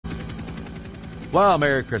Well,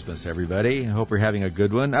 Merry Christmas, everybody. I hope you're having a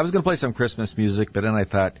good one. I was going to play some Christmas music, but then I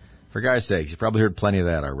thought, for God's sakes, you probably heard plenty of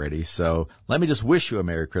that already. So let me just wish you a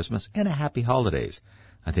Merry Christmas and a Happy Holidays.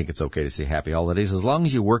 I think it's okay to say Happy Holidays as long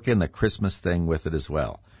as you work in the Christmas thing with it as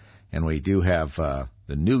well. And we do have the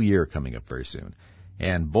New Year coming up very soon.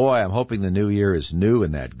 And boy, I'm hoping the New Year is new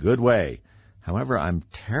in that good way. However, I'm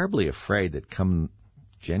terribly afraid that come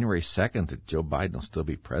January 2nd that Joe Biden will still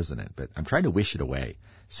be president. But I'm trying to wish it away.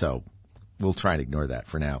 So we'll try and ignore that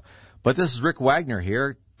for now. But this is Rick Wagner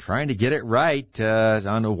here, trying to get it right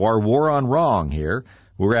on our war on wrong here.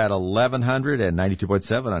 We're at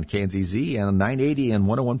 1192.7 on KNZZ and 980 and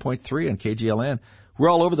 101.3 on KGLN. We're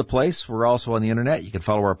all over the place. We're also on the Internet. You can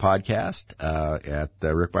follow our podcast at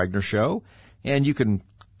the Rick Wagner Show. And you can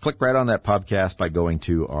click right on that podcast by going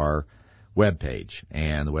to our webpage.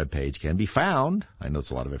 And the webpage can be found, I know it's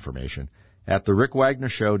a lot of information, at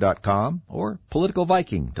therickWagnerShow.com or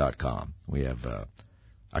politicalviking.com. We have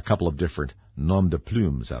a couple of different nom de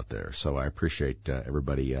plumes out there, so I appreciate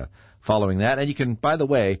everybody following that. And you can, by the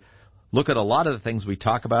way, look at a lot of the things we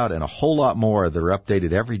talk about and a whole lot more that are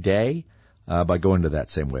updated every day by going to that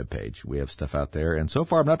same webpage. We have stuff out there, and so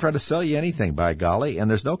far I'm not trying to sell you anything, by golly, and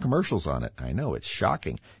there's no commercials on it. I know, it's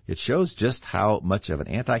shocking. It shows just how much of an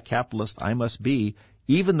anti-capitalist I must be,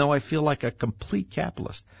 even though I feel like a complete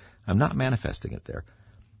capitalist. I'm not manifesting it there.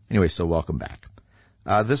 Anyway, so welcome back.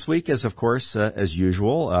 This week is, of course, as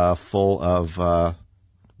usual, full of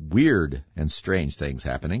weird and strange things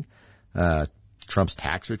happening. Trump's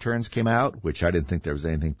tax returns came out, which I didn't think there was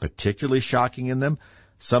anything particularly shocking in them.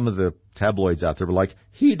 Some of the tabloids out there were like,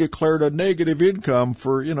 he declared a negative income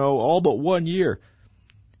for, all but 1 year.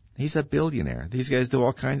 He's a billionaire. These guys do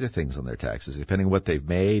all kinds of things on their taxes, depending on what they've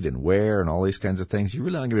made and where and all these kinds of things. You're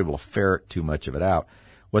really not going to be able to ferret too much of it out.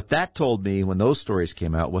 What that told me when those stories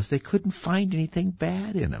came out was they couldn't find anything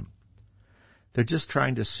bad in him. They're just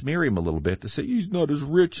trying to smear him a little bit to say he's not as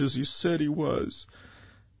rich as he said he was.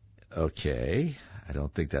 Okay, I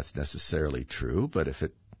don't think that's necessarily true, but if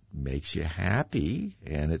it makes you happy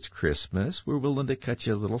and it's Christmas, we're willing to cut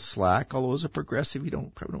you a little slack. Although as a progressive, you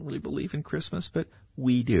probably don't really believe in Christmas, but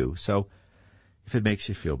we do. So if it makes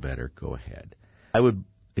you feel better, go ahead. I would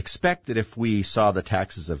expect that if we saw the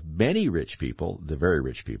taxes of many rich people, the very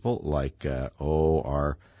rich people, like, the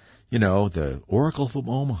Oracle from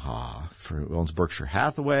Omaha, who owns Berkshire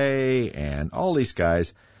Hathaway, and all these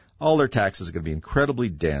guys, all their taxes are going to be incredibly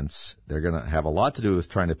dense. They're going to have a lot to do with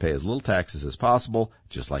trying to pay as little taxes as possible,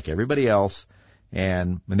 just like everybody else,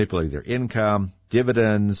 and manipulating their income,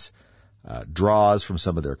 dividends, draws from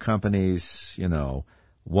some of their companies,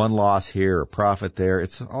 one loss here, a profit there.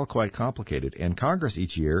 It's all quite complicated. And Congress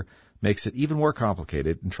each year makes it even more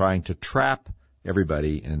complicated in trying to trap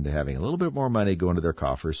everybody into having a little bit more money go into their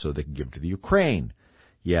coffers so they can give it to the Ukraine.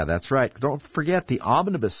 Yeah, that's right. Don't forget the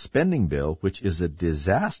omnibus spending bill, which is a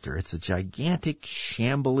disaster. It's a gigantic,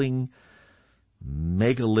 shambling,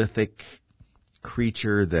 megalithic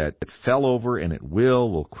creature that fell over and it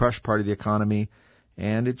will crush part of the economy.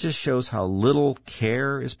 And it just shows how little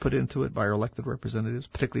care is put into it by our elected representatives,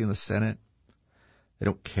 particularly in the Senate. They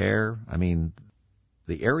don't care. I mean,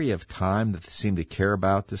 the area of time that they seem to care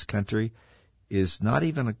about this country is not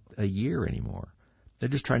even a year anymore. They're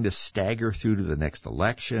just trying to stagger through to the next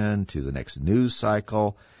election, to the next news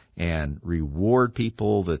cycle, and reward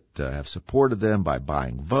people that have supported them by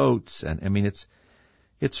buying votes. And I mean,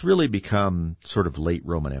 it's really become sort of late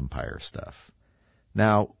Roman Empire stuff.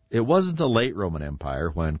 Now, it wasn't the late Roman Empire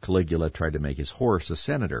when Caligula tried to make his horse a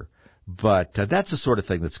senator, but that's the sort of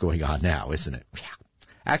thing that's going on now, isn't it? Yeah.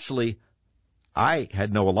 Actually, I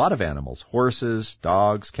know a lot of animals, horses,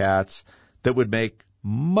 dogs, cats, that would make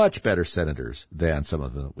much better senators than some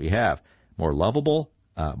of them that we have. More lovable,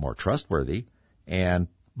 more trustworthy, and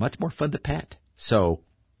much more fun to pet. So,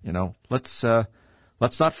 let's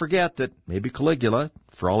not forget that maybe Caligula,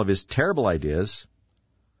 for all of his terrible ideas,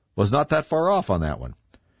 was not that far off on that one.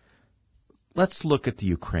 Let's look at the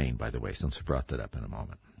Ukraine, by the way, since we brought that up in a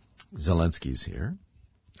moment. Zelensky's here,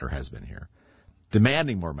 or has been here,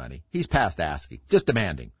 demanding more money. He's past asking, just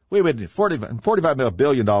demanding. We would $45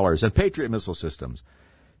 billion and Patriot missile systems.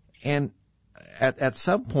 And at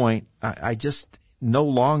some point, I just no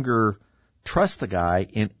longer trust the guy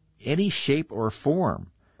in any shape or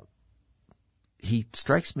form. He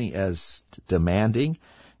strikes me as demanding,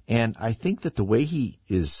 and I think that the way he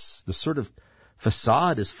is, the sort of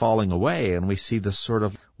facade is falling away, and we see this sort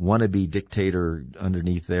of wannabe dictator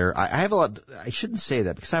underneath there. I shouldn't say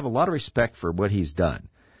that because I have a lot of respect for what he's done.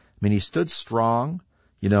 I mean, he stood strong.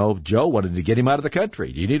 Joe wanted to get him out of the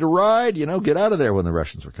country. Do you need a ride? Get out of there when the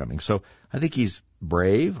Russians were coming. So I think he's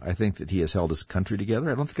brave. I think that he has held his country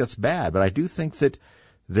together. I don't think that's bad, but I do think that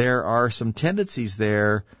there are some tendencies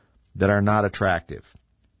there that are not attractive.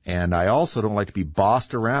 And I also don't like to be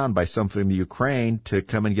bossed around by something in the Ukraine to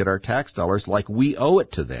come and get our tax dollars like we owe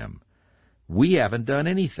it to them. We haven't done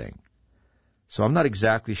anything. So I'm not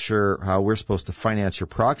exactly sure how we're supposed to finance your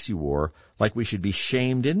proxy war, like we should be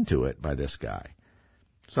shamed into it by this guy.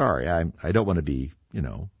 Sorry, I don't want to be,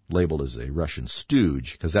 labeled as a Russian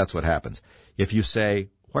stooge, because that's what happens. If you say,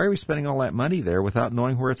 why are we spending all that money there without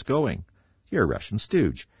knowing where it's going? You're a Russian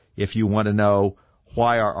stooge. If you want to know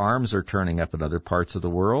why our arms are turning up in other parts of the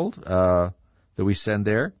world that we send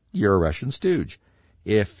there, you're a Russian stooge.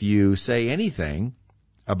 If you say anything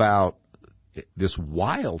about this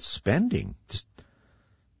wild spending, just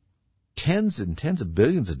tens and tens of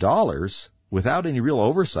billions of dollars without any real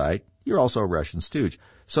oversight, you're also a Russian stooge.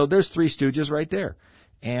 So there's three stooges right there.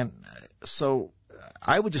 And so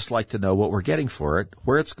I would just like to know what we're getting for it,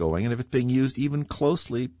 where it's going, and if it's being used even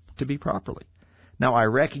closely to be properly. Now, I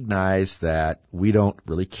recognize that we don't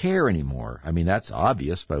really care anymore. I mean, that's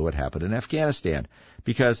obvious by what happened in Afghanistan,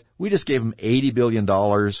 because we just gave them $80 billion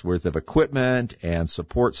worth of equipment and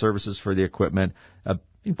support services for the equipment,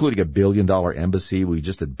 including a $1 billion embassy we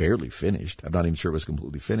just had barely finished. I'm not even sure it was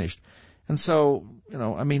completely finished. And so,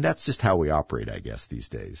 that's just how we operate, I guess, these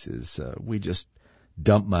days, is we just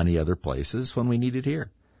dump money other places when we need it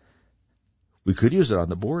here. We could use it on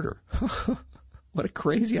the border. What a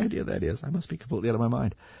crazy idea that is. I must be completely out of my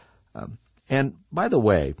mind. And by the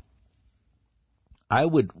way, I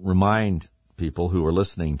would remind people who are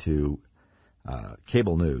listening to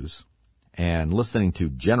cable news and listening to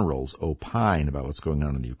generals opine about what's going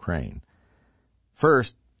on in the Ukraine.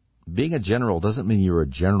 First, being a general doesn't mean you're a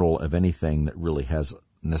general of anything that really has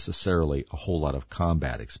necessarily a whole lot of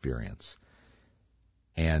combat experience.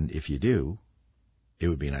 And if you do, it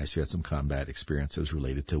would be nice if you had some combat experience that was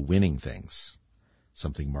related to winning things.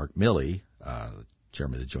 Something Mark Milley,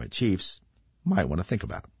 chairman of the Joint Chiefs, might want to think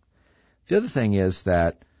about. The other thing is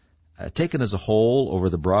that, taken as a whole over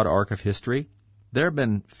the broad arc of history, there have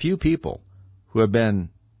been few people who have been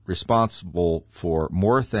responsible for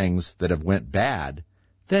more things that have went bad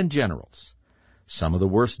than generals. Some of the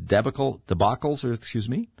worst debacles,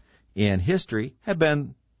 in history have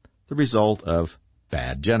been the result of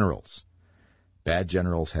bad generals. Bad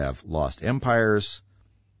generals have lost empires,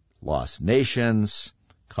 lost nations,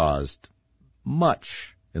 caused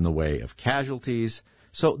much in the way of casualties.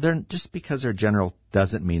 So just because they're general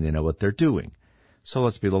doesn't mean they know what they're doing. So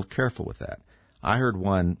let's be a little careful with that. I heard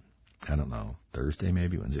one,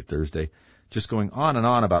 Thursday, just going on and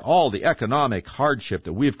on about all the economic hardship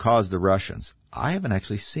that we've caused the Russians. I haven't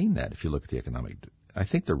actually seen that if you look at the economic. I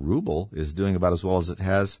think the ruble is doing about as well as it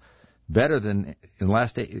has, better than in the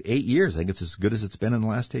last 8 years. I think it's as good as it's been in the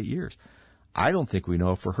last 8 years. I don't think we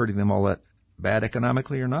know if we're hurting them all that bad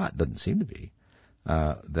economically or not. Doesn't seem to be.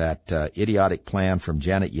 That idiotic plan from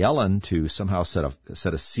Janet Yellen to somehow set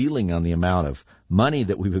a ceiling on the amount of money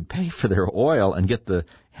that we would pay for their oil and get the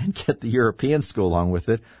Europeans to go along with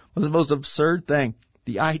it was the most absurd thing.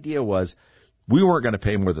 The idea was we weren't going to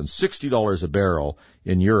pay more than $60 a barrel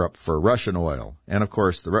in Europe for Russian oil. And of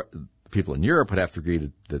course, the people in Europe would have to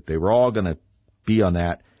agree that they were all going to be on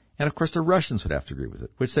that. And of course, the Russians would have to agree with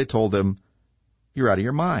it, which they told them, you're out of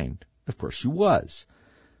your mind. Of course, she was.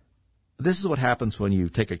 This is what happens when you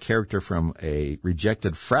take a character from a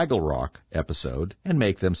rejected Fraggle Rock episode and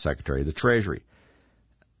make them Secretary of the Treasury.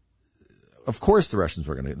 Of course, the Russians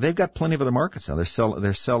were going to. They've got plenty of other markets now.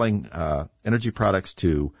 They're selling energy products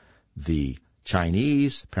to the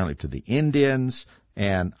Chinese, apparently to the Indians,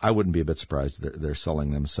 and I wouldn't be a bit surprised that they're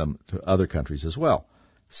selling them some to other countries as well.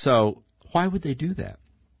 So why would they do that?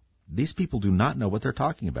 These people do not know what they're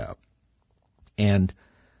talking about. And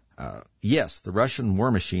yes, the Russian war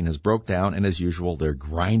machine has broke down, and as usual, they're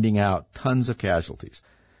grinding out tons of casualties.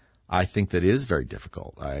 I think that is very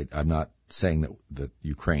difficult. I'm not saying that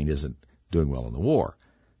Ukraine isn't doing well in the war.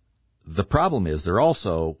 The problem is they're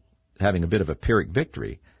also having a bit of a Pyrrhic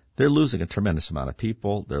victory. They're losing a tremendous amount of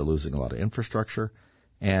people. They're losing a lot of infrastructure.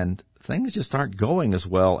 And things just aren't going as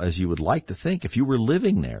well as you would like to think if you were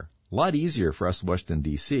living there. A lot easier for us in Washington,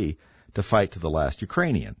 D.C. to fight to the last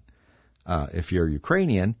Ukrainian. If you're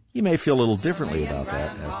Ukrainian, you may feel a little differently about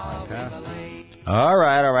that as time passes. All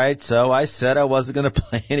right. So I said I wasn't going to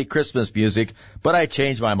play any Christmas music, but I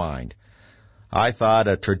changed my mind. I thought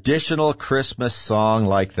a traditional Christmas song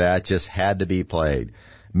like that just had to be played.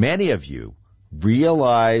 Many of you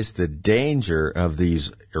realize the danger of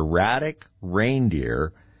these erratic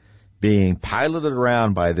reindeer being piloted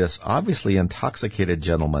around by this obviously intoxicated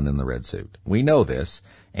gentleman in the red suit. We know this,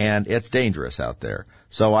 and it's dangerous out there.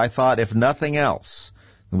 So I thought, if nothing else,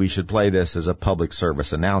 we should play this as a public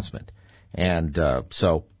service announcement. And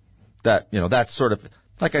so that, that's sort of,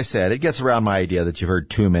 like I said, it gets around my idea that you've heard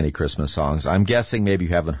too many Christmas songs. I'm guessing maybe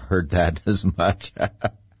you haven't heard that as much.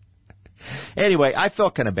 Anyway, I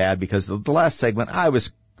felt kind of bad because the last segment, I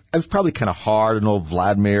was probably kind of hard on old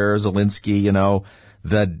Vladimir Zelensky,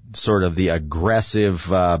 the sort of the aggressive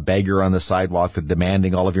beggar on the sidewalk, the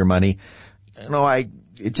demanding all of your money.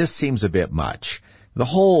 It just seems a bit much. The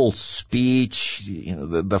whole speech,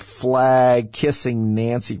 the flag, kissing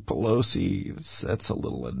Nancy Pelosi, that's a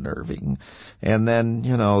little unnerving. And then,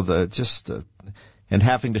 and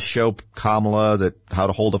having to show Kamala how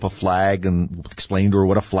to hold up a flag and explain to her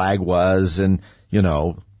what a flag was and,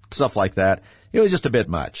 stuff like that. It was just a bit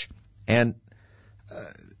much. And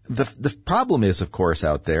the problem is, of course,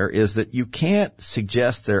 out there is that you can't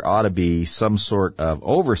suggest there ought to be some sort of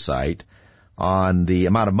oversight on the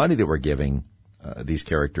amount of money that we're giving these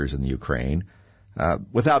characters in the Ukraine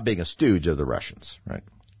without being a stooge of the Russians, right?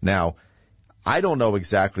 Now, I don't know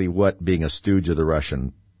exactly what being a stooge of the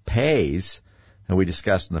Russian pays, and we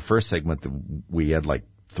discussed in the first segment that we had like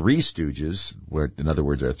 3 stooges, where, in other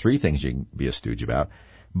words, there are 3 things you can be a stooge about,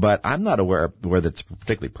 but I'm not aware of where that's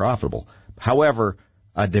particularly profitable. However,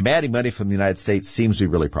 demanding money from the United States seems to be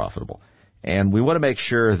really profitable. And we want to make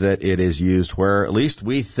sure that it is used where at least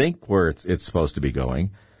we think where it's supposed to be going.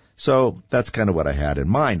 So that's kind of what I had in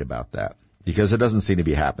mind about that, because it doesn't seem to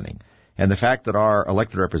be happening. And the fact that our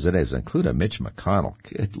elected representatives include a Mitch McConnell,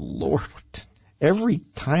 good Lord, every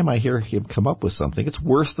time I hear him come up with something, it's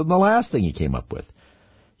worse than the last thing he came up with.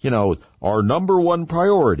 Our number one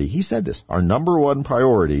priority, he said this, our number one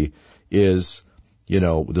priority is,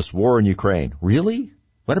 this war in Ukraine. Really?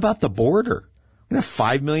 What about the border? We have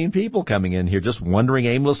 5 million people coming in here just wandering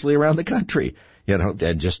aimlessly around the country,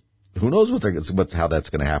 and just who knows how that's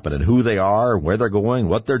going to happen and who they are, where they're going,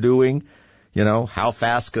 what they're doing, how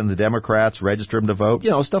fast can the Democrats register them to vote,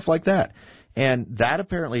 stuff like that. And that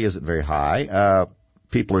apparently isn't very high.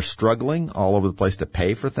 People are struggling all over the place to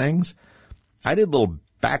pay for things. I did a little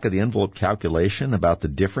back of the envelope calculation about the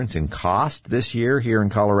difference in cost this year here in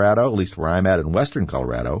Colorado, at least where I'm at in western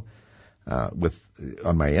Colorado,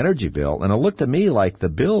 on my energy bill, and it looked to me like the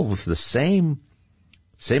bill was the same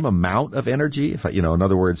amount of energy. In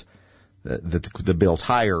other words, the bill's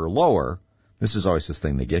higher or lower. This is always this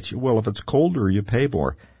thing that gets you. Well, if it's colder, you pay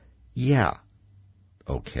more. Yeah.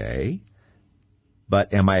 Okay.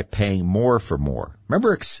 But am I paying more for more?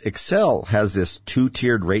 Remember, Excel has this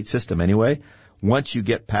 2-tiered rate system anyway. Once you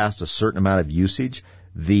get past a certain amount of usage,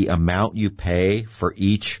 the amount you pay for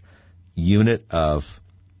each unit of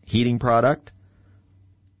heating product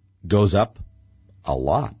goes up a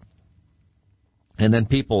lot. And then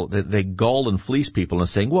people, they gull and fleece people and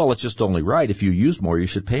saying, well, it's just only right. If you use more, you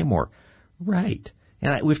should pay more. Right.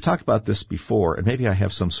 And we've talked about this before, and maybe I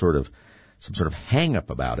have some sort of hang up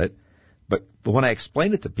about it. But when I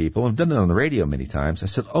explained it to people, I've done it on the radio many times, I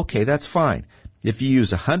said, okay, that's fine. If you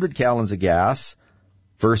use 100 gallons of gas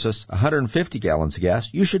versus 150 gallons of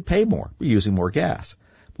gas, you should pay more. You're using more gas.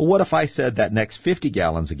 But what if I said that next 50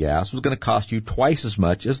 gallons of gas was going to cost you twice as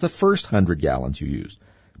much as the first 100 gallons you used?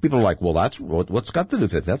 People are like, well, what's got to do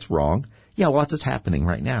with it? That's wrong. Yeah, well, that's what's happening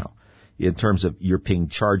right now in terms of you're being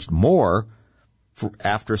charged more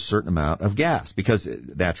after a certain amount of gas, because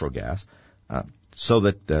natural gas, so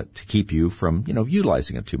that to keep you from,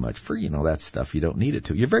 utilizing it too much for, that stuff you don't need it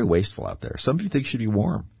to. You're very wasteful out there. Some of you think it should be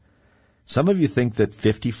warm. Some of you think that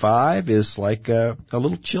 55 is like a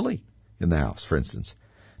little chilly in the house, for instance.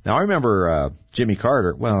 Now, I remember Jimmy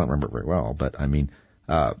Carter. Well, I don't remember it very well, but I mean,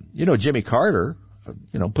 Jimmy Carter,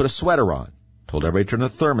 put a sweater on, told everybody to turn the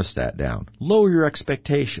thermostat down, lower your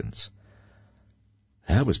expectations.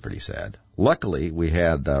 That was pretty sad. Luckily, we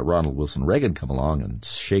had Ronald Wilson Reagan come along and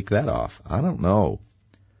shake that off. I don't know.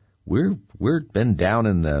 We've been down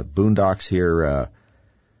in the boondocks here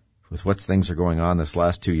with what things are going on this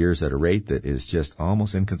last 2 years at a rate that is just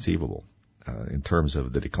almost inconceivable in terms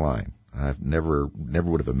of the decline. I've never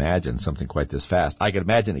would have imagined something quite this fast. I could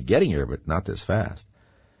imagine it getting here, but not this fast.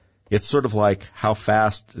 It's sort of like how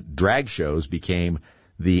fast drag shows became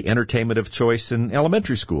the entertainment of choice in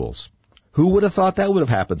elementary schools. Who would have thought that would have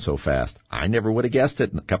happened so fast? I never would have guessed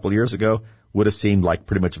it. A couple of years ago, would have seemed like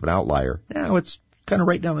pretty much of an outlier. Now it's kind of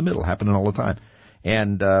right down the middle, happening all the time.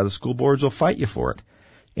 And the school boards will fight you for it.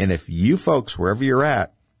 And if you folks, wherever you're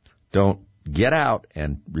at, don't get out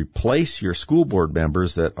and replace your school board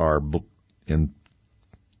members that are in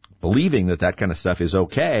believing that kind of stuff is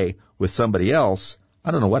okay with somebody else,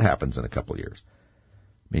 I don't know what happens in a couple of years.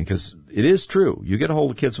 mean, because it is true. You get a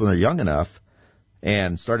hold of kids when they're young enough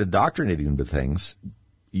and start indoctrinating them to things,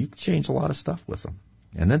 you can change a lot of stuff with them.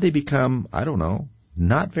 And then they become, I don't know,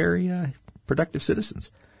 not very productive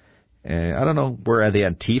citizens. I don't know where the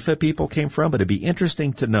Antifa people came from, but it'd be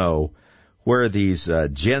interesting to know where these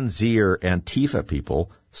Gen Z or Antifa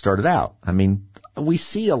people started out. I mean, we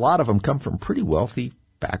see a lot of them come from pretty wealthy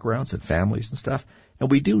backgrounds and families and stuff. And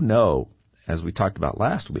we do know, as we talked about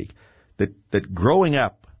last week, that growing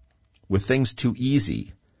up with things too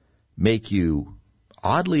easy make you,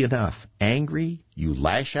 oddly enough, angry. You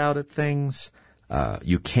lash out at things.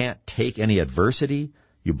 You can't take any adversity.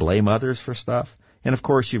 You blame others for stuff. And, of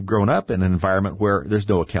course, you've grown up in an environment where there's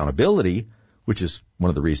no accountability, which is one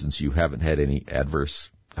of the reasons you haven't had any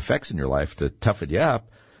adverse effects in your life to toughen you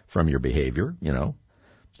up from your behavior, you know.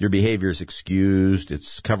 Your behavior is excused,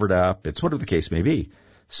 it's covered up, it's whatever the case may be.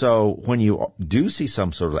 So when you do see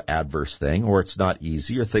some sort of adverse thing, or it's not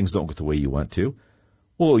easy, or things don't go the way you want to,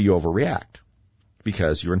 well, you overreact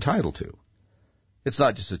because you're entitled to. It's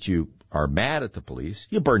not just that you are mad at the police,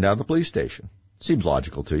 you burn down the police station. Seems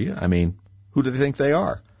logical to you. I mean, who do they think they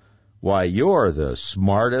are? Why, you're the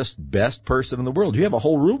smartest, best person in the world. You have a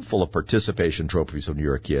whole room full of participation trophies when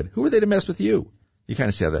you're a kid. Who are they to mess with you? You kind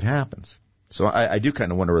of see how that happens. So I do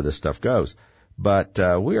kind of wonder where this stuff goes. But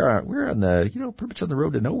we're on the, pretty much on the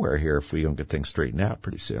road to nowhere here if we don't get things straightened out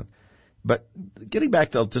pretty soon. But getting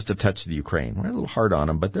back to just a touch to the Ukraine, we're a little hard on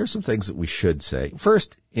them, but there's some things that we should say.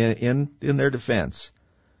 First, in their defense,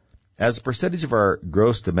 as a percentage of our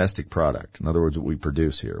gross domestic product, in other words, what we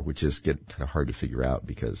produce here, which is getting kind of hard to figure out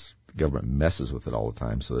because the government messes with it all the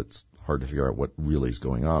time, so it's hard to figure out what really is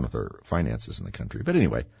going on with our finances in the country. But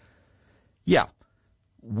anyway, yeah,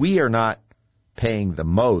 we are not paying the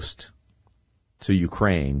most to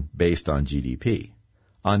Ukraine based on GDP.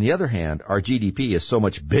 On the other hand, our GDP is so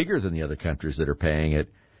much bigger than the other countries that are paying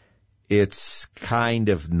it, it's kind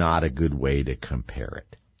of not a good way to compare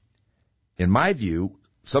it. In my view,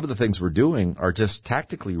 some of the things we're doing are just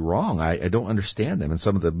tactically wrong. I don't understand them. And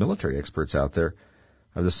some of the military experts out there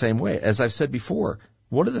are the same way. As I've said before,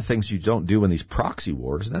 one of the things you don't do in these proxy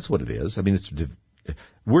wars, and that's what it is. I mean,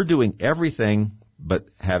 we're doing everything but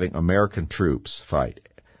having American troops fight.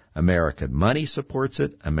 American money supports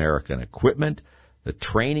it, American equipment, the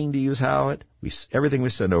training to use everything we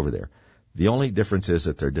send over there. The only difference is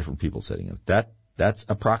that there are different people setting it. That's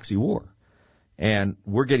a proxy war. And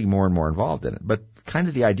we're getting more and more involved in it. But kind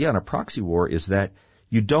of the idea on a proxy war is that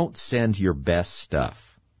you don't send your best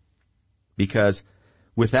stuff. Because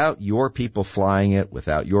without your people flying it,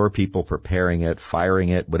 without your people preparing it, firing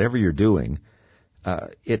it, whatever you're doing,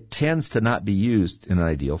 it tends to not be used in an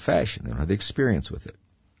ideal fashion. They don't have the experience with it.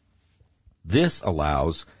 This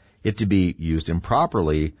allows it to be used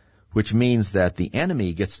improperly, which means that the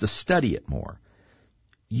enemy gets to study it more.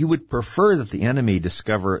 You would prefer that the enemy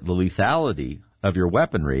discover the lethality of your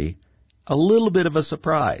weaponry a little bit of a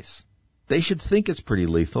surprise. They should think it's pretty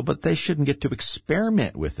lethal, but they shouldn't get to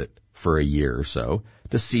experiment with it for a year or so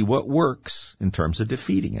to see what works in terms of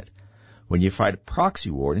defeating it. When you fight a proxy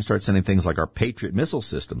war and you start sending things like our Patriot missile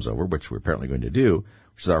systems over, which we're apparently going to do,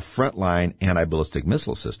 which is our frontline anti-ballistic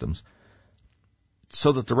missile systems,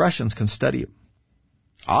 so that the Russians can study them.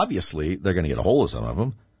 Obviously, they're going to get a hold of some of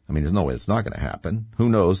them. I mean, there's no way it's not going to happen. Who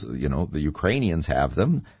knows? The Ukrainians have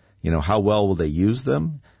them. How well will they use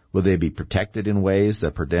them? Will they be protected in ways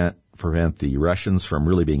that prevent the Russians from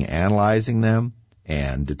really being analyzing them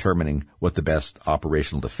and determining what the best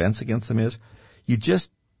operational defense against them is? You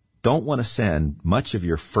just don't want to send much of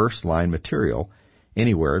your first-line material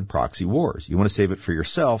anywhere in proxy wars. You want to save it for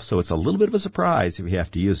yourself, so it's a little bit of a surprise if you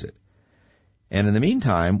have to use it. And in the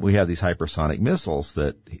meantime, we have these hypersonic missiles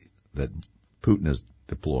that Putin is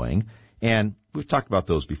deploying, and we've talked about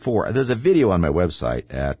those before. There's a video on my website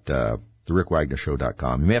at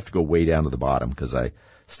therickwagnershow.com. You may have to go way down to the bottom because I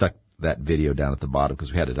stuck that video down at the bottom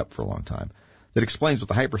because we had it up for a long time. That explains what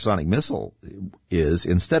the hypersonic missile is.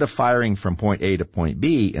 Instead of firing from point A to point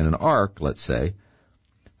B in an arc, let's say,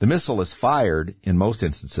 the missile is fired, in most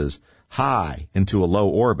instances, high into a low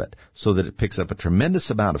orbit so that it picks up a tremendous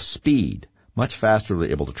amount of speed, much faster than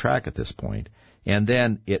we're able to track at this point, and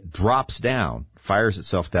then it drops down, fires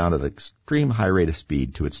itself down at an extreme high rate of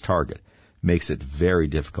speed to its target. Makes it very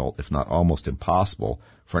difficult, if not almost impossible,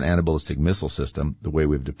 for an anti-ballistic missile system, the way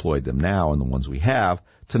we've deployed them now and the ones we have,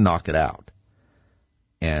 to knock it out.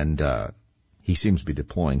 And he seems to be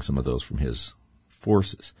deploying some of those from his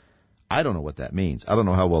forces. I don't know what that means. I don't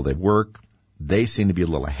know how well they work. They seem to be a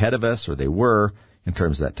little ahead of us, or they were, in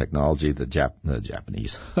terms of that technology. The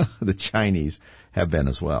Japanese, the Chinese have been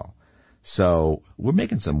as well. So we're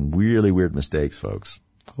making some really weird mistakes, folks.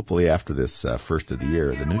 Hopefully after this first of the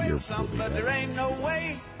year, the new year will be better.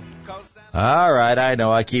 All right, I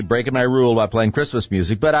know I keep breaking my rule by playing Christmas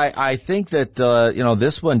music, but I think that,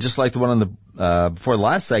 this one, just like the one on the before the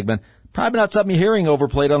last segment, probably not something you're hearing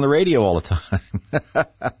overplayed on the radio all the time.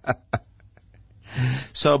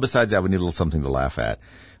 So besides that, we need a little something to laugh at.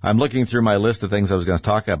 I'm looking through my list of things I was going to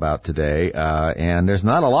talk about today, and there's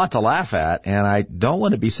not a lot to laugh at, and I don't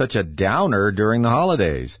want to be such a downer during the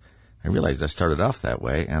holidays. I realized I started off that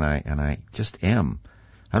way, and I just am.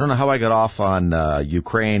 I don't know how I got off on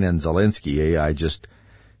Ukraine and Zelensky. I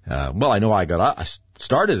know I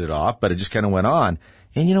started it off, but it just kind of went on.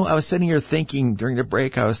 And I was sitting here thinking during the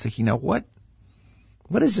break. I was thinking, what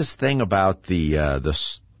is this thing about the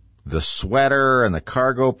sweater and the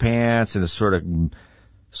cargo pants and the sort of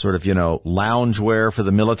loungewear for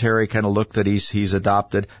the military kind of look that he's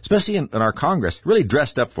adopted, especially in our Congress. Really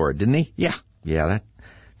dressed up for it, didn't he? Yeah,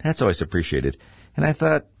 that's always appreciated. And I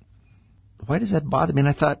thought, why does that bother me? And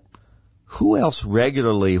I thought, who else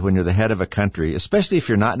regularly, when you're the head of a country, especially if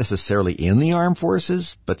you're not necessarily in the armed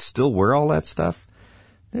forces, but still wear all that stuff?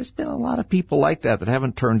 There's been a lot of people like that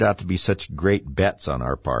haven't turned out to be such great bets on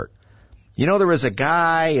our part. There was a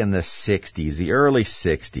guy in the 60s, the early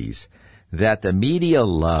 60s, that the media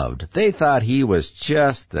loved. They thought he was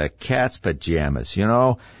just the cat's pajamas,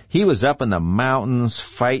 He was up in the mountains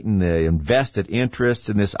fighting the invested interests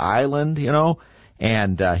in this island,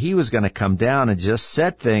 and he was going to come down and just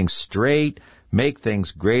set things straight, make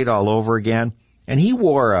things great all over again. And he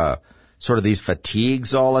wore sort of these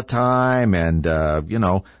fatigues all the time and,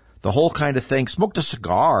 the whole kind of thing. Smoked a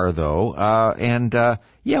cigar, though, what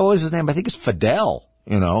was his name? I think it's Fidel,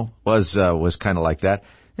 was kind of like that.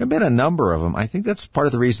 There have been a number of them. I think that's part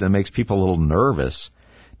of the reason it makes people a little nervous.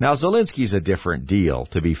 Now, Zelensky's a different deal,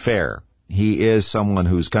 to be fair. He is someone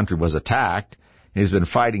whose country was attacked. He's been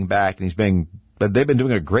fighting back, and but they've been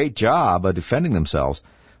doing a great job of defending themselves.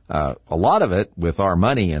 A lot of it with our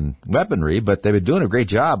money and weaponry, but they've been doing a great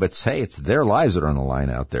job. It's their lives that are on the line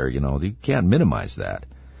out there. You can't minimize that.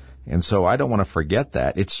 And so I don't want to forget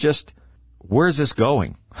that. It's just, where's this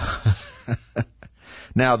going?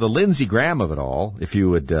 Now, the Lindsey Graham of it all, if you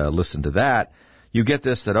would listen to that, you get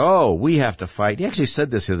this that, we have to fight. He actually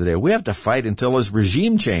said this the other day. We have to fight until there's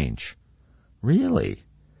regime change. Really?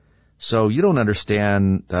 So you don't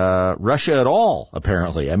understand Russia at all,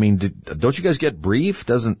 apparently. I mean, don't you guys get briefed?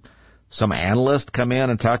 Doesn't some analyst come in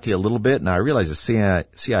and talk to you a little bit? Now, I realize the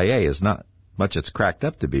CIA is not much it's cracked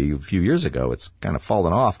up to be. A few years ago, it's kind of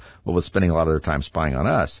fallen off, with spending a lot of their time spying on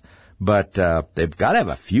us. But they've got to have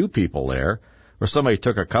a few people there. Or somebody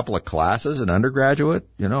took a couple of classes, an undergraduate.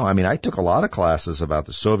 I took a lot of classes about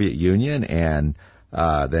the Soviet Union and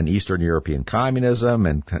then Eastern European communism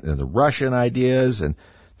and the Russian ideas and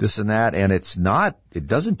this and that. And it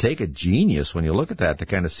doesn't take a genius when you look at that to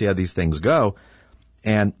kind of see how these things go.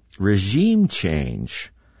 And regime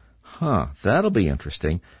change, that'll be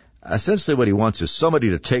interesting. Essentially what he wants is somebody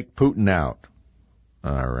to take Putin out.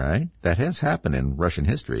 All right. That has happened in Russian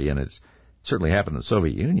history, and it's certainly happened in the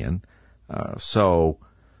Soviet Union.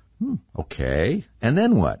 Okay. And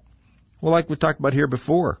then what? Well, like we talked about here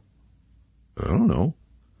before, I don't know.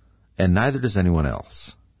 And neither does anyone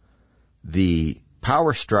else. The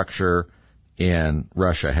power structure in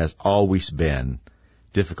Russia has always been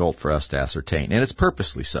difficult for us to ascertain, and it's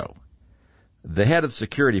purposely so. The head of the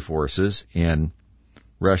security forces in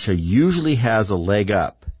Russia usually has a leg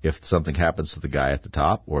up if something happens to the guy at the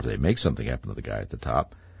top, or if they make something happen to the guy at the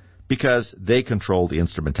top, because they control the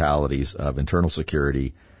instrumentalities of internal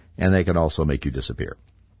security, and they can also make you disappear.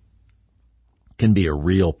 Can be a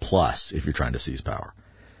real plus if you're trying to seize power.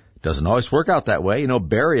 Doesn't always work out that way.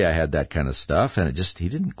 Beria had that kind of stuff, and he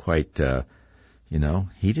didn't quite,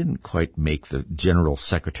 he didn't quite make the general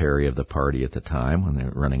secretary of the party at the time when they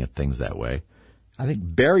were running at things that way. I think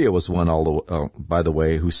Beria was one, by the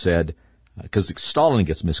way, who said, because Stalin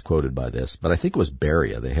gets misquoted by this, but I think it was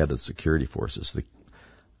Beria, the head of the security forces.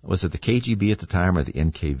 Was it the KGB at the time or the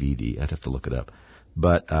NKVD? I'd have to look it up.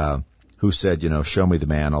 But who said, show me the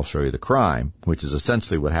man, I'll show you the crime, which is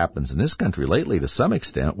essentially what happens in this country lately to some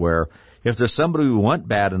extent, where if there's somebody we want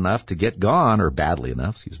bad enough to get gone, or badly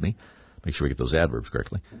enough, make sure we get those adverbs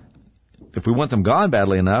correctly. If we want them gone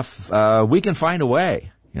badly enough, we can find a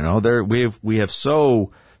way. We have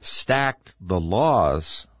so stacked the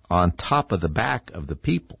laws on top of the back of the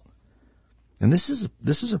people. And this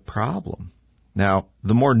is a problem. Now,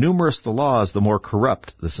 the more numerous the laws, the more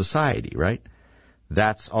corrupt the society, right?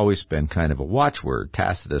 That's always been kind of a watchword.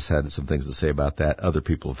 Tacitus had some things to say about that. Other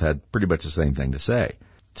people have had pretty much the same thing to say.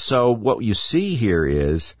 So what you see here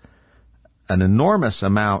is an enormous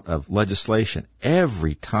amount of legislation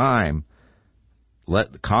every time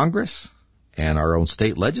let Congress and our own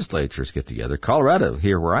state legislatures get together. Colorado,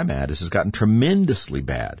 here where I'm at, this has gotten tremendously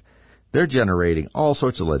bad. They're generating all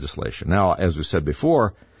sorts of legislation. Now, as we said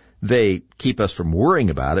before, they keep us from worrying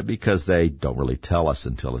about it because they don't really tell us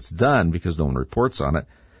until it's done because no one reports on it,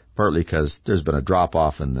 partly because there's been a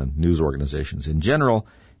drop-off in the news organizations in general,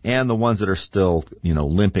 and the ones that are still,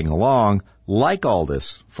 limping along like all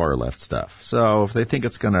this far-left stuff. So if they think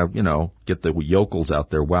it's going to, get the yokels out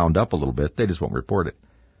there wound up a little bit, they just won't report it.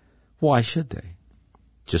 Why should they?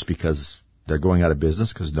 Just because they're going out of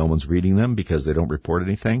business because no one's reading them, because they don't report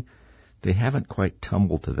anything? They haven't quite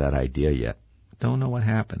tumbled to that idea yet. Don't know what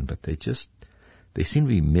happened, but they seem to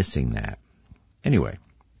be missing that. Anyway,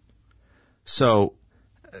 so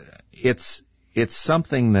it's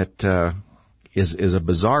something that is a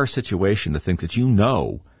bizarre situation to think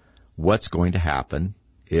that what's going to happen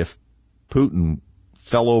if Putin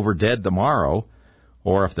fell over dead tomorrow,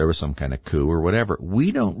 or if there was some kind of coup or whatever.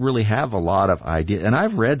 We don't really have a lot of idea. And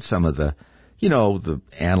I've read some of the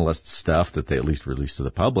analyst stuff that they at least released to the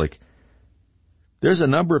public. There's a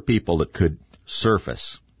number of people that could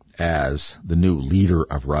surface as the new leader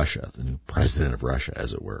of Russia, the new president of Russia,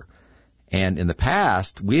 as it were. And in the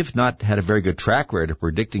past, we've not had a very good track record of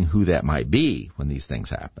predicting who that might be when these things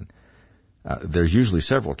happen. There's usually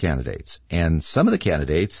several candidates. And some of the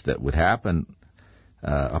candidates that would happen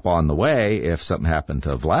upon the way, if something happened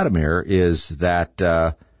to Vladimir, is that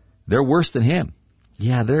they're worse than him.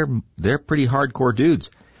 Yeah, they're pretty hardcore dudes.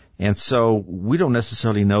 And so we don't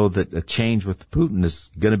necessarily know that a change with Putin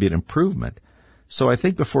is going to be an improvement. So I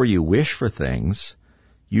think before you wish for things,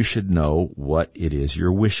 you should know what it is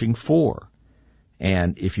you're wishing for.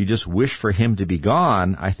 And if you just wish for him to be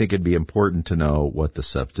gone, I think it'd be important to know what the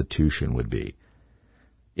substitution would be.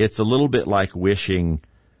 It's a little bit like wishing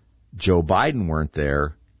Joe Biden weren't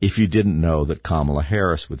there if you didn't know that Kamala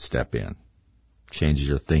Harris would step in. Changes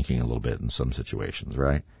your thinking a little bit in some situations,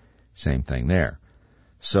 right? Same thing there.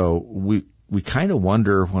 So we kind of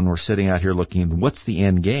wonder when we're sitting out here looking, what's the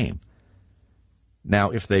end game?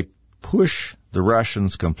 Now, if they push the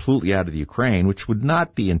Russians completely out of the Ukraine, which would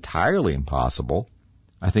not be entirely impossible,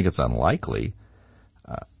 I think it's unlikely,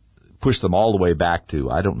 push them all the way back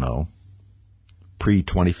to, I don't know,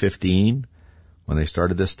 pre-2015 when they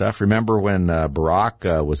started this stuff. Remember when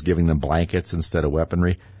Barack was giving them blankets instead of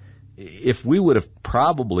weaponry? If we would have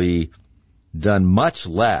probably done much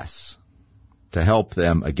less to help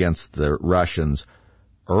them against the Russians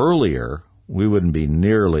earlier, we wouldn't be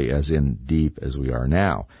nearly as in deep as we are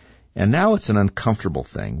now. And now it's an uncomfortable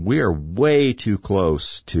thing. We are way too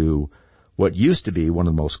close to what used to be one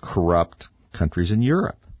of the most corrupt countries in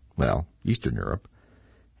Europe. Well, Eastern Europe.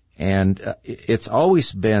 And it's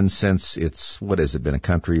always been since been a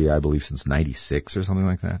country, I believe, since 96 or something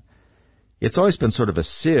like that. It's always been sort of a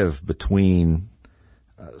sieve between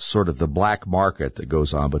sort of the black market that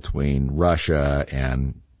goes on between Russia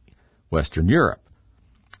and Western Europe.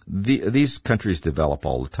 These countries develop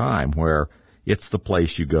all the time where it's the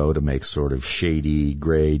place you go to make sort of shady,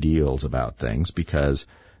 gray deals about things because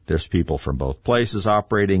there's people from both places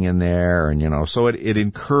operating in there, and, so it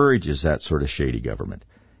encourages that sort of shady government.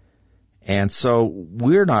 And so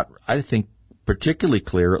we're not, I think, particularly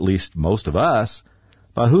clear, at least most of us,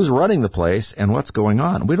 about who's running the place and what's going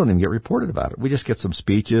on. We don't even get reported about it. We just get some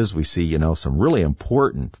speeches. We see, some really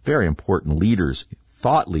important, very important leaders,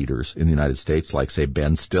 thought leaders in the United States, like, say,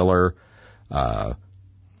 Ben Stiller. I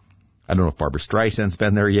don't know if Barbara Streisand's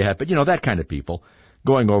been there yet, but, that kind of people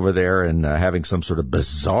going over there and having some sort of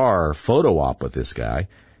bizarre photo op with this guy.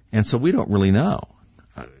 And so we don't really know.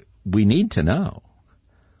 We need to know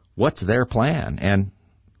what's their plan. And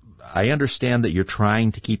I understand that you're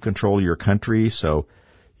trying to keep control of your country, so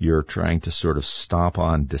you're trying to sort of stomp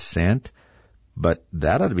on dissent. But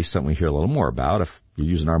that ought to be something we hear a little more about if you're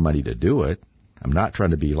using our money to do it. I'm not trying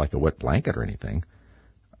to be like a wet blanket or anything.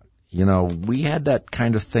 We had that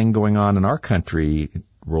kind of thing going on in our country in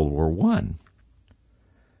World War I.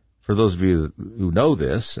 For those of you who know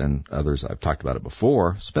this, and others I've talked about it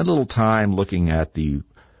before, spend a little time looking at the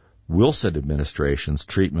Wilson administration's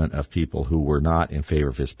treatment of people who were not in favor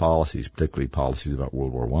of his policies, particularly policies about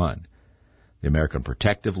World War I. The American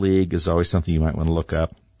Protective League is always something you might want to look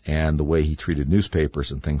up, and the way he treated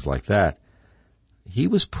newspapers and things like that. He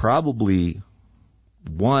was probably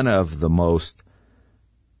one of the most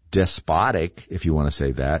despotic, if you want to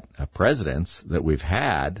say that, presidents that we've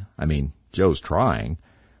had. I mean, Joe's trying.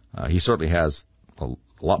 He certainly has a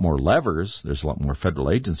lot more levers. There's a lot more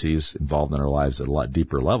federal agencies involved in our lives at a lot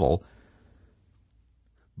deeper level.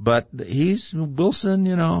 But he's,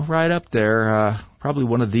 Wilson, right up there, probably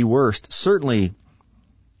one of the worst. Certainly,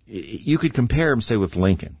 you could compare him, say, with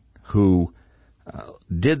Lincoln, who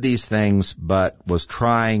did these things, but was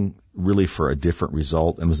trying really for a different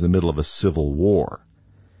result and was in the middle of a civil war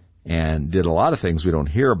and did a lot of things we don't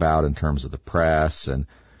hear about in terms of the press and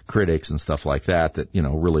critics and stuff like that,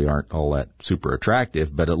 really aren't all that super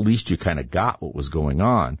attractive, but at least you kind of got what was going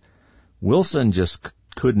on. Wilson just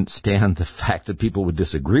couldn't stand the fact that people would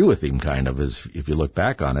disagree with him, kind of, as if you look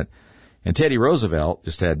back on it. And Teddy Roosevelt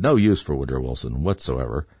just had no use for Woodrow Wilson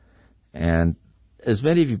whatsoever. And as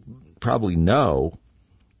many of you probably know,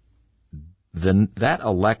 that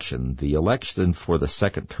election, the election for the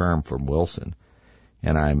second term from Wilson,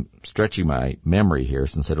 and I'm stretching my memory here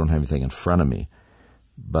since I don't have anything in front of me,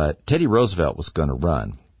 but Teddy Roosevelt was going to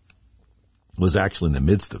run, was actually in the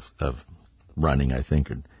midst of running, I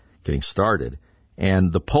think, and getting started.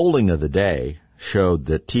 And the polling of the day showed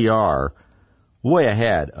that TR way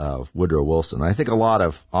ahead of Woodrow Wilson. I think a lot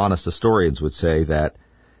of honest historians would say that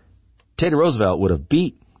Teddy Roosevelt would have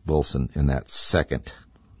beat Wilson in that second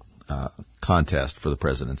contest for the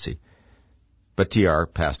presidency. But TR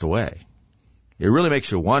passed away. It really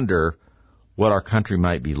makes you wonder what our country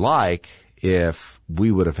might be like if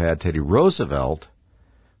we would have had Teddy Roosevelt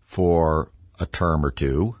for a term or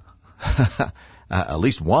two, at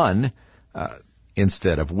least one,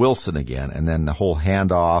 instead of Wilson again, and then the whole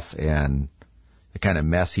handoff and the kind of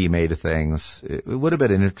mess he made of things. It would have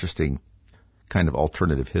been an interesting kind of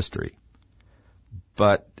alternative history.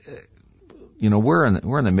 But, we're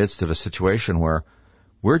in the midst of a situation where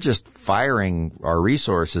we're just firing our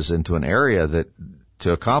resources into an area that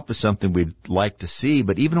to accomplish something we'd like to see,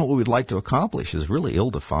 but even what we'd like to accomplish is really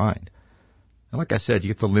ill-defined. And like I said, you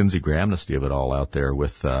get the Lindsey Grahamnesty of it all out there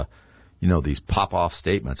with, these pop-off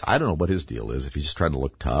statements. I don't know what his deal is, if he's just trying to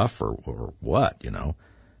look tough or what,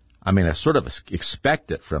 I mean, I sort of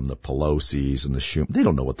expect it from the Pelosi's and the Schumer. They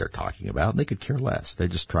don't know what they're talking about. They could care less. They're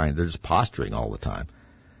just posturing all the time.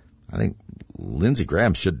 I think Lindsey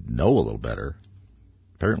Graham should know a little better.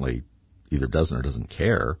 Apparently either doesn't or doesn't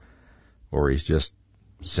care, or he's just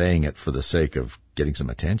saying it for the sake of getting some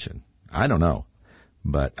attention. I don't know.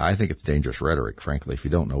 But I think it's dangerous rhetoric, frankly, if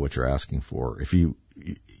you don't know what you're asking for. If you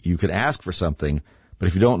can ask for something, but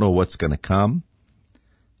if you don't know what's going to come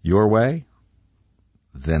your way,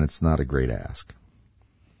 then it's not a great ask.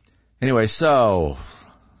 Anyway, so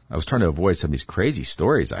I was trying to avoid some of these crazy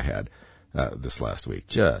stories I had this last week.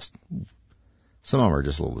 Some of them are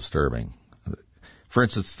just a little disturbing. For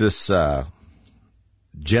instance, this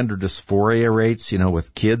gender dysphoria rates,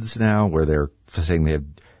 with kids now, where they're saying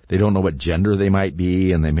they don't know what gender they might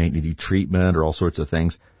be and they may need treatment or all sorts of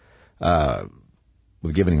things,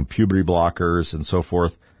 with giving them puberty blockers and so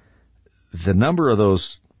forth. The number of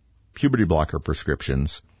those puberty blocker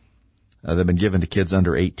prescriptions that have been given to kids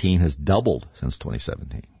under 18 has doubled since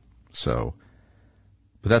 2017.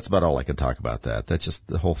 But that's about all I can talk about that. That's just,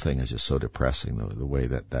 the whole thing is just so depressing, the way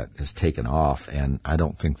that has taken off. And I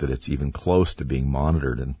don't think that it's even close to being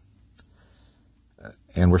monitored.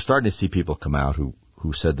 And we're starting to see people come out who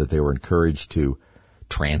said that they were encouraged to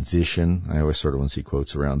transition. I always sort of want to see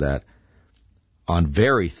quotes around that on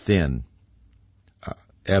very thin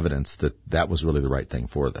evidence that was really the right thing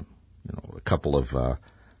for them. A couple of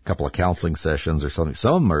counseling sessions or something.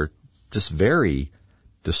 Some of them are just very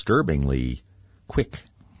disturbingly quick,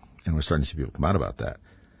 and we're starting to see people come out about that.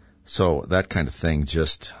 So that kind of thing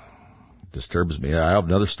just disturbs me. I have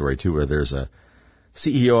another story too, where there's a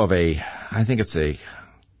CEO of I think it's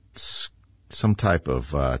some type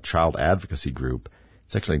of child advocacy group.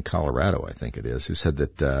 It's actually in Colorado, I think it is, who said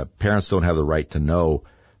that parents don't have the right to know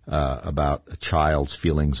about a child's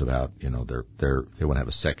feelings about, they want to have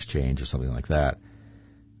a sex change or something like that.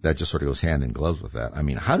 That just sort of goes hand in glove with that. I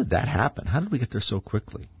mean, how did that happen? How did we get there so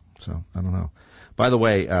quickly? So I don't know. By the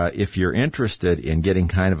way, if you're interested in getting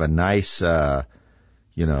kind of a nice,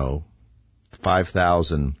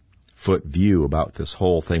 5,000-foot view about this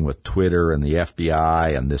whole thing with Twitter and the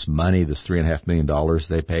FBI and this money, this $3.5 million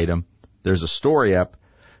they paid them, there's a story up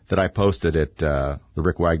that I posted at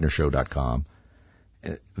therickwagnershow.com,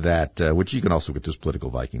 which you can also get to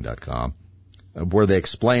politicalviking.com, where they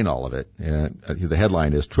explain all of it. The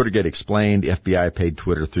headline is, Twittergate explained, FBI paid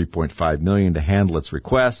Twitter $3.5 million to handle its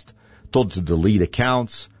request, told it to delete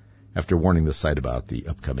accounts after warning the site about the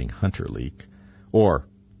upcoming Hunter leak. Or,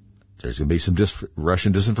 there's going to be some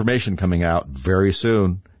Russian disinformation coming out very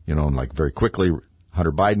soon, and like very quickly,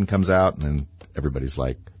 Hunter Biden comes out, and then everybody's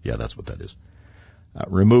like, yeah, that's what that is.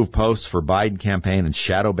 Remove posts for Biden campaign and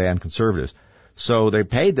shadow ban conservatives. So they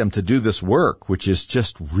paid them to do this work, which is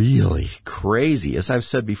just really crazy. As I've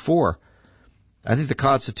said before, I think the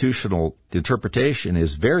constitutional interpretation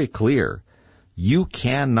is very clear. You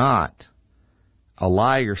cannot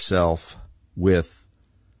ally yourself with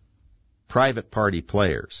private party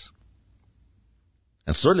players,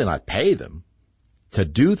 and certainly not pay them to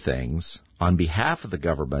do things on behalf of the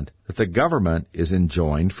government that the government is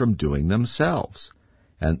enjoined from doing themselves.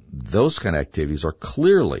 And those kind of activities are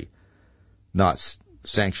clearly not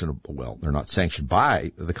sanctioned. Well, they're not sanctioned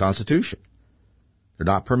by the Constitution. They're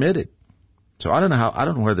not permitted. So I don't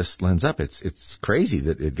know where this ends up. It's crazy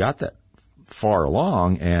that it got that far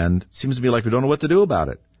along, and it seems to me like we don't know what to do about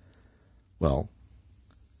it. Well,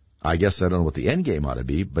 I guess I don't know what the end game ought to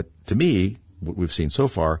be, but to me, what we've seen so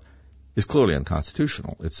far is clearly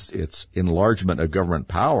unconstitutional. It's enlargement of government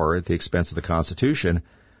power at the expense of the Constitution,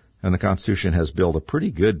 and the Constitution has built a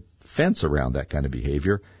pretty good fence around that kind of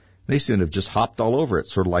behavior. They seem to have just hopped all over it,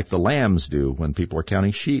 sort of like the lambs do when people are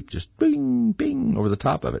counting sheep, just bing, bing over the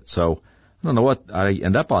top of it. So I don't know what I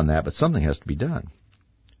end up on that, but something has to be done.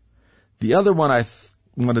 The other one I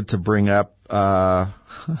wanted to bring up, if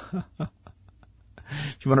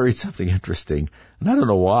you want to read something interesting, and I don't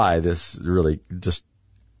know why this really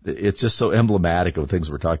it's just so emblematic of things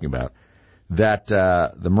we're talking about, that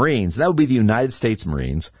the Marines, that would be the United States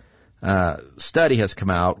Marines, study has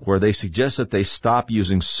come out where they suggest that they stop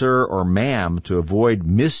using sir or ma'am to avoid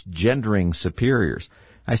misgendering superiors.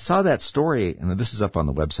 I saw that story, and this is up on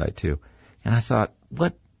the website too, and I thought,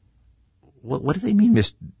 what do they mean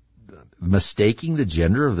mistaking the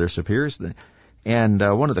gender of their superiors? And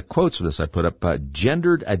one of the quotes from this I put up,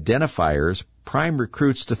 gendered identifiers prime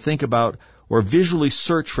recruits to think about or visually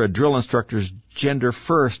search for a drill instructor's gender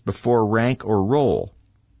first before rank or role.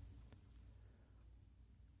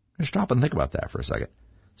 Stop and think about that for a second.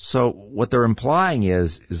 So what they're implying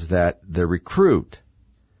is that the recruit,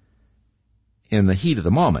 in the heat of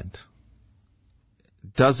the moment,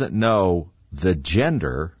 doesn't know the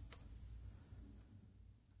gender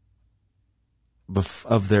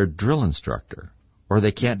of their drill instructor, or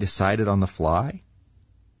they can't decide it on the fly.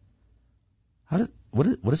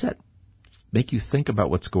 What does that make you think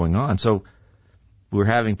about what's going on? So we're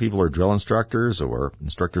having people who are drill instructors or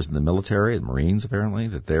instructors in the military, the Marines apparently,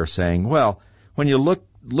 that they're saying, well, when you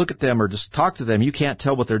look at them or just talk to them, you can't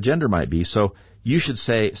tell what their gender might be, so you should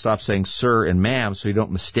stop saying sir and ma'am so you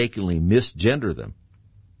don't mistakenly misgender them.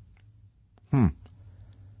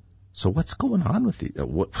 So what's going on with the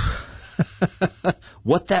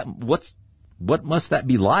what must that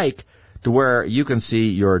be like to where you can see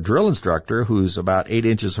your drill instructor who's about 8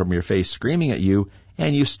 inches from your face screaming at you,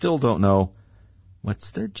 and you still don't know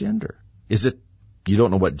what's their gender? Is it you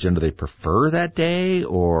don't know what gender they prefer that day,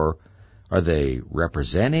 or are they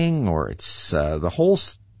representing, or it's the whole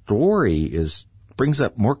story brings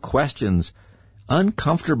up more questions,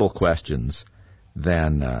 uncomfortable questions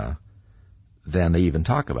than they even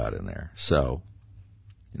talk about in there. So,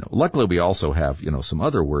 luckily we also have, some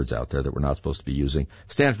other words out there that we're not supposed to be using.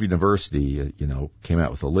 Stanford University, came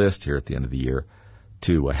out with a list here at the end of the year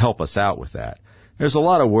to help us out with that. There's a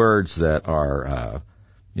lot of words that are,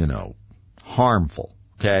 harmful,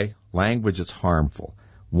 okay? Language that's harmful.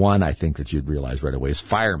 One, I think that you'd realize right away is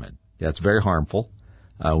fireman. That's very harmful.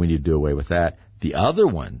 We need to do away with that. The other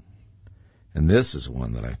one, and this is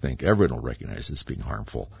one that I think everyone will recognize as being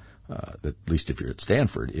harmful, at least if you're at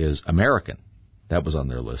Stanford, is American. That was on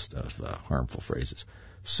their list of harmful phrases.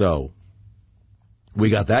 So we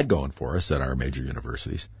got that going for us at our major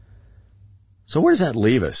universities. So where does that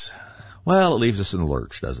leave us? Well, it leaves us in the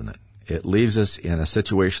lurch, doesn't it? It leaves us in a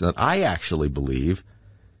situation that I actually believe,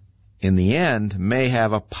 in the end, may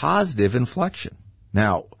have a positive inflection.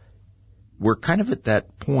 Now, we're kind of at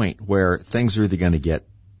that point where things are either going to get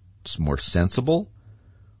more sensible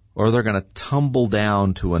or they're going to tumble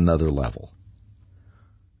down to another level.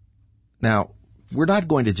 Now, we're not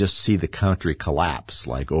going to just see the country collapse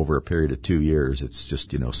like over a period of 2 years. It's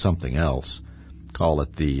just, something else. Call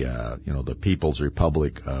it the People's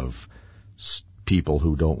Republic of people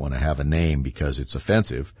who don't want to have a name because it's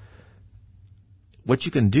offensive. What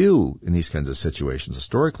you can do in these kinds of situations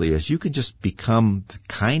historically is you can just become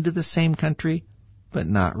kind of the same country, but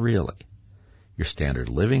not really. Your standard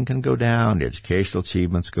of living can go down, your educational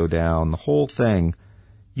achievements go down, the whole thing.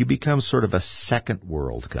 You become sort of a second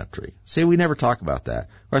world country. See, we never talk about that.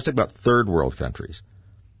 We always talk about third world countries.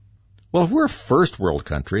 Well, if we're a first world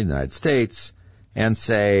country in the United States, and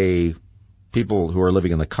say people who are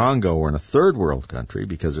living in the Congo are in a third world country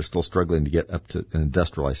because they're still struggling to get up to an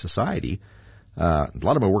industrialized society, a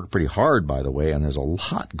lot of them work pretty hard, by the way, and there's a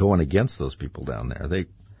lot going against those people down there.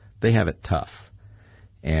 They have it tough.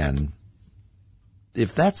 And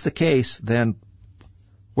if that's the case, then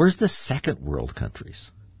where's the second world countries?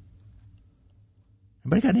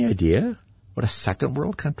 Anybody got any idea what a second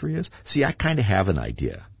world country is? See, I kind of have an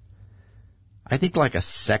idea. I think like a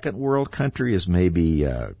second world country is maybe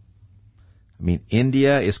I mean,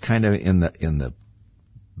 India is kind of in the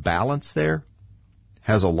balance there,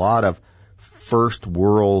 has a lot of first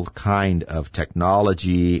world kind of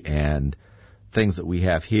technology and things that we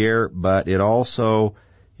have here, but it also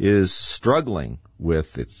is struggling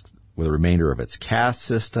with the remainder of its caste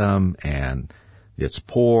system, and it's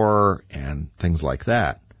poor and things like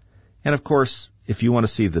that. And of course, if you want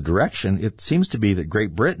to see the direction, it seems to be that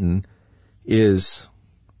Great Britain is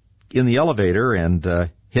in the elevator and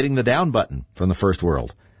hitting the down button from the first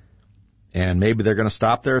world. And maybe they're going to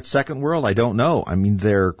stop there at second world. I don't know. I mean,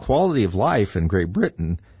 their quality of life in Great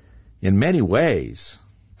Britain, in many ways,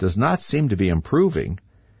 does not seem to be improving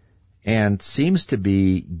and seems to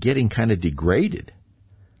be getting kind of degraded.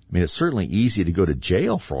 I mean, it's certainly easy to go to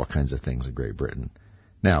jail for all kinds of things in Great Britain.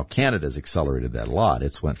 Now, Canada's accelerated that a lot.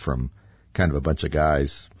 It's went from kind of a bunch of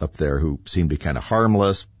guys up there who seem to be kind of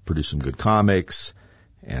harmless, produce some good comics,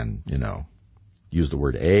 and, use the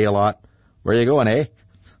word A lot. Where you going, eh?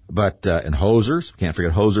 But, and hosers. Can't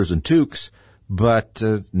forget hosers and toques. But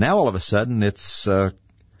now all of a sudden it's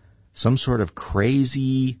some sort of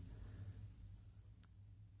crazy,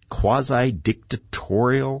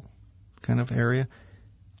 quasi-dictatorial kind of area.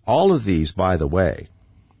 All of these, by the way,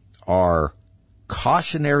 are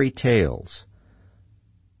cautionary tales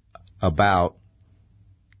about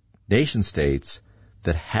nation-states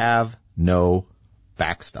that have no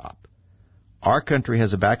backstop. Our country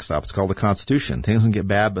has a backstop. It's called the Constitution. Things can get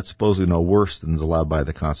bad, but supposedly no worse than is allowed by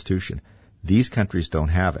the Constitution. These countries don't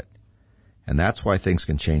have it. And that's why things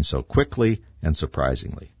can change so quickly and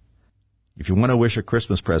surprisingly. If you want to wish a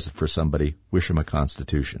Christmas present for somebody, wish them a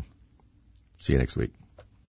Constitution. See you next week.